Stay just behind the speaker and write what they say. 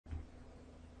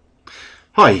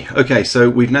Hi, okay, so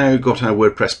we've now got our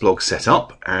WordPress blog set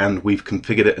up and we've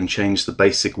configured it and changed the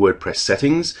basic WordPress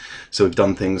settings. So we've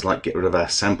done things like get rid of our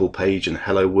sample page and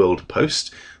hello world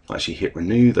post. If I actually hit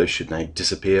renew, those should now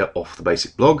disappear off the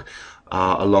basic blog,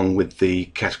 along with the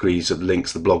categories of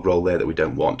links, the blog roll there that we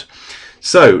don't want.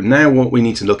 So now what we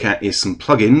need to look at is some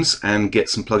plugins and get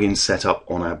some plugins set up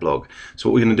on our blog. So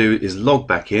what we're going to do is log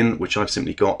back in, which I've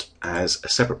simply got as a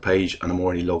separate page and I'm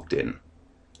already logged in.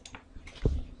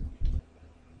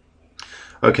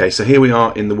 Okay, so here we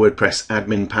are in the WordPress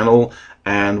admin panel,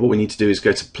 and what we need to do is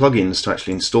go to plugins to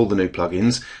actually install the new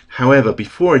plugins. However,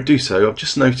 before I do so, I've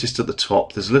just noticed at the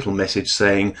top there's a little message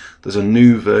saying there's a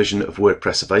new version of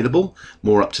WordPress available,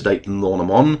 more up to date than the one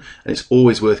I'm on, and it's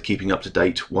always worth keeping up to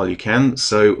date while you can.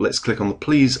 So let's click on the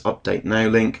Please Update Now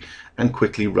link and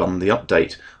quickly run the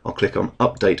update. I'll click on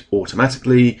Update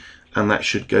Automatically, and that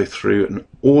should go through and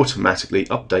automatically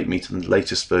update me to the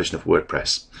latest version of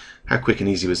WordPress. How quick and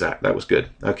easy was that? That was good.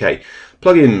 Okay,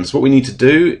 plugins. What we need to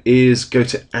do is go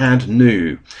to Add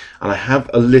New, and I have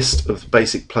a list of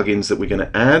basic plugins that we're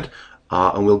going to add,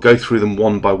 and we'll go through them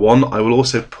one by one. I will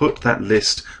also put that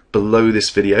list below this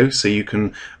video so you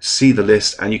can see the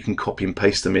list and you can copy and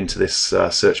paste them into this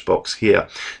search box here.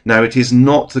 Now, it is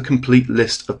not the complete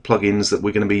list of plugins that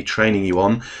we're going to be training you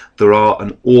on. There are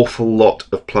an awful lot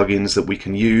of plugins that we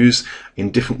can use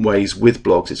in different ways with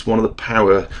blogs. It's one of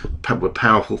the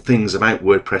powerful things about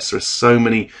WordPress. There are so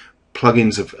many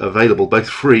plugins available, both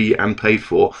free and paid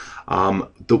for,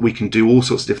 that we can do all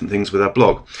sorts of different things with our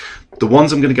blog. The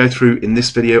ones I'm going to go through in this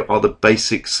video are the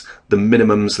basics, the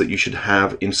minimums that you should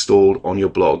have installed on your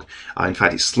blog. In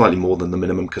fact, it's slightly more than the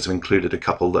minimum because I've included a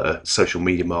couple that are social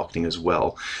media marketing as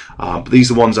well. But these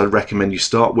are the ones I'd recommend you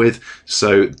start with.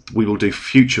 So we will do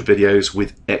future videos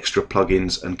with extra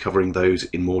plugins and covering those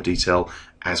in more detail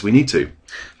as we need to.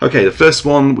 Okay, the first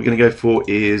one we're going to go for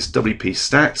is WP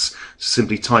Stats.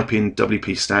 Simply type in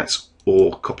WP Stats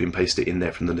or copy and paste it in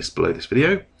there from the list below this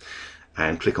video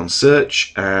and click on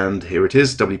search, and here it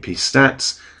is, WP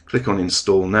Stats. Click on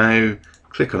Install Now,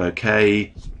 click on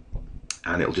OK,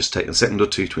 and it'll just take a second or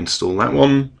two to install that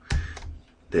one.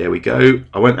 There we go.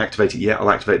 I won't activate it yet, I'll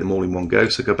activate them all in one go.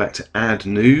 So go back to Add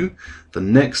New. The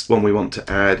next one we want to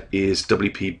add is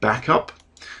WP Backup.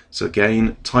 So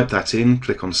again, type that in,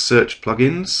 click on Search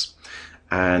Plugins,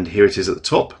 and here it is at the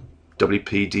top,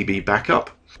 WPDB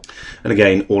Backup. And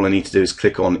again, all I need to do is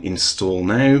click on Install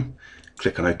Now,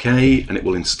 click on OK, and it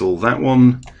will install that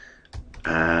one.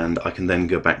 And I can then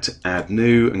go back to Add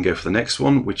New and go for the next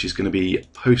one, which is going to be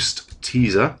Post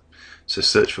Teaser. So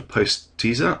search for Post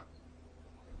Teaser,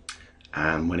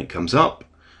 and when it comes up,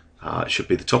 it should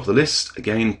be the top of the list.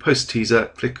 Again, Post Teaser,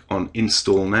 click on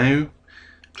Install Now,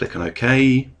 click on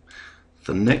OK.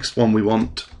 The next one we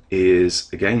want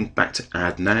is, again, back to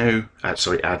Add New,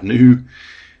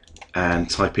 and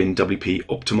type in WP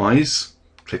Optimize.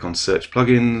 Click on Search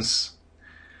Plugins,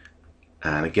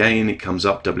 and again it comes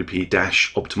up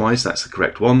WP-Optimize. That's the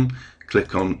correct one.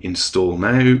 Click on Install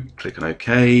Now. Click on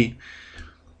OK.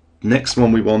 Next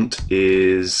one we want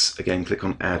is, again, click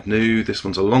on Add New. This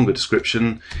one's a longer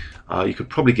description. You could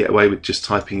probably get away with just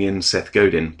typing in Seth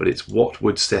Godin, but it's What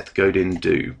Would Seth Godin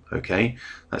Do? Okay,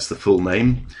 that's the full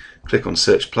name. Click on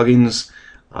Search Plugins.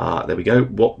 There we go.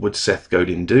 What would Seth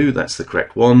Godin do? That's the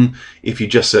correct one. If you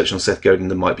just search on Seth Godin,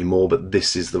 there might be more, but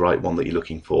this is the right one that you're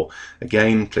looking for.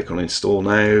 Again, click on Install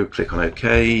Now. Click on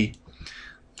OK.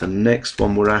 The next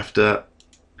one we're after,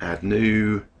 Add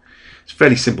New. It's a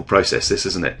fairly simple process, this,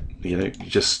 isn't it? You know, you're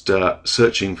just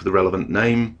searching for the relevant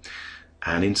name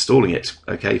and installing it.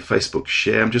 Okay, Facebook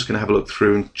Share. I'm just going to have a look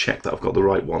through and check that I've got the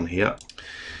right one here.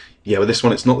 Yeah, with this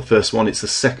one, it's not the first one, it's the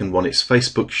second one. It's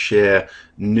Facebook Share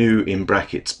New in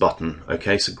brackets button.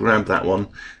 Okay, so grab that one,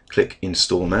 click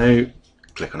Install Now,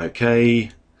 click on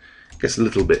OK. Gets a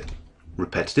little bit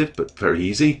repetitive, but very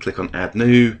easy. Click on Add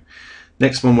New.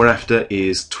 Next one we're after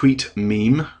is Tweet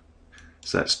Meme.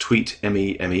 So that's Tweet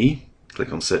M-E-M-E.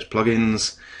 Click on Search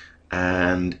Plugins,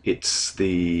 and it's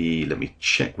the, let me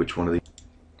check which one of these.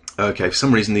 Okay, for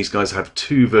some reason these guys have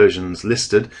two versions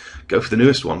listed. Go for the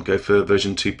newest one, go for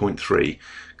version 2.3.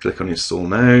 Click on Install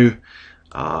Now.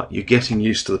 You're getting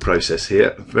used to the process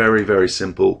here. Very, very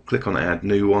simple. Click on Add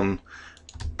New one.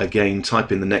 Again,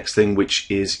 type in the next thing, which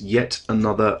is yet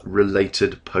another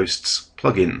related posts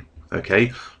plugin.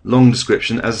 Okay, long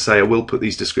description. As I say, I will put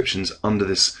these descriptions under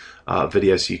this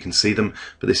video so you can see them,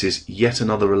 but this is yet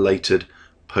another related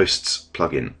posts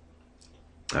plugin.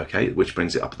 Okay, which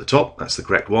brings it up at the top. That's the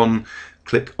correct one.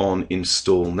 Click on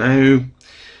Install Now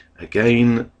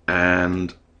again,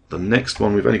 and the next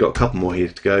one, we've only got a couple more here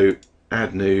to go.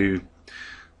 Add New.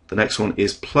 The next one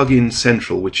is Plugin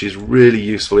Central, which is really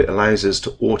useful. It allows us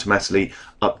to automatically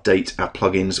update our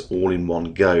plugins all in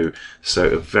one go. So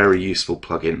a very useful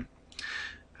plugin.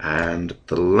 And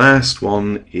the last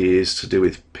one is to do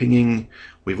with pinging.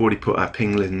 We've already put our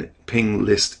ping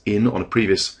list in on a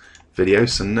previous video,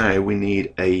 so now we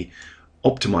need a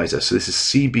optimizer. So this is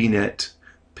CBNet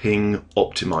Ping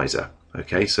Optimizer.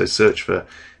 Okay, so search for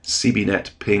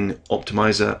CBNet Ping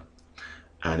Optimizer,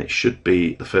 and it should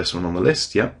be the first one on the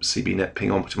list. Yep, CBNet Ping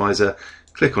Optimizer.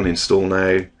 Click on Install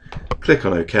Now, click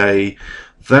on OK.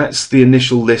 That's the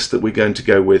initial list that we're going to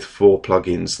go with for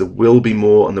plugins. There will be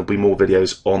more, and there'll be more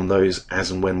videos on those as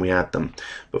and when we add them.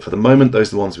 But for the moment, those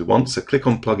are the ones we want. So click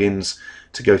on plugins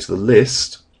to go to the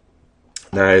list.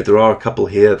 Now, there are a couple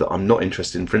here that I'm not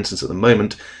interested in. For instance, at the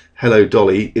moment, Hello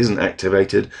Dolly isn't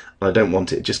activated, and I don't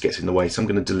want it. It just gets in the way. So I'm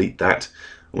going to delete that,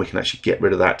 and we can actually get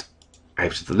rid of that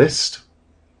out of the list.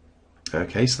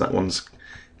 Okay, so that one's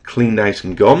cleaned out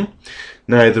and gone.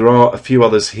 Now, there are a few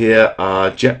others here.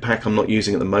 Jetpack I'm not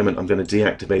using at the moment. I'm going to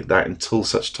deactivate that until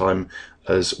such time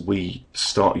as we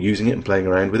start using it and playing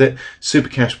around with it.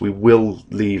 Supercache we will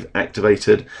leave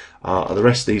activated. The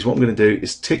rest of these, what I'm going to do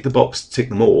is tick the box, tick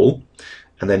them all,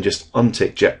 and then just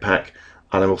untick Jetpack,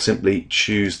 and I will simply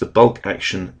choose the bulk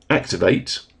action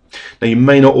activate. Now, you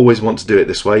may not always want to do it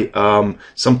this way.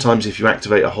 Sometimes if you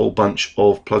activate a whole bunch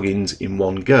of plugins in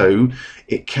one go,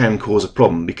 it can cause a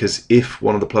problem, because if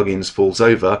one of the plugins falls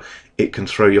over, it can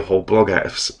throw your whole blog out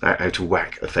of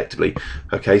whack effectively.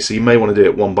 Okay, so you may want to do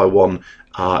it one by one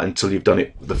until you've done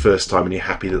it the first time and you're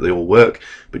happy that they all work,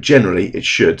 but generally it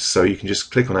should. So you can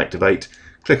just click on activate,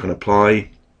 click on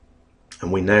apply,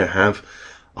 and we now have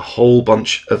a whole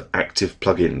bunch of active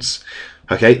plugins.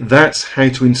 Okay, that's how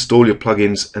to install your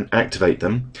plugins and activate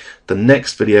them. The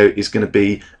next video is going to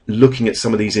be looking at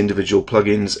some of these individual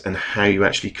plugins and how you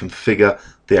actually configure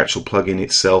the actual plugin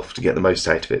itself to get the most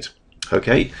out of it.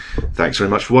 Okay, thanks very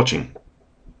much for watching.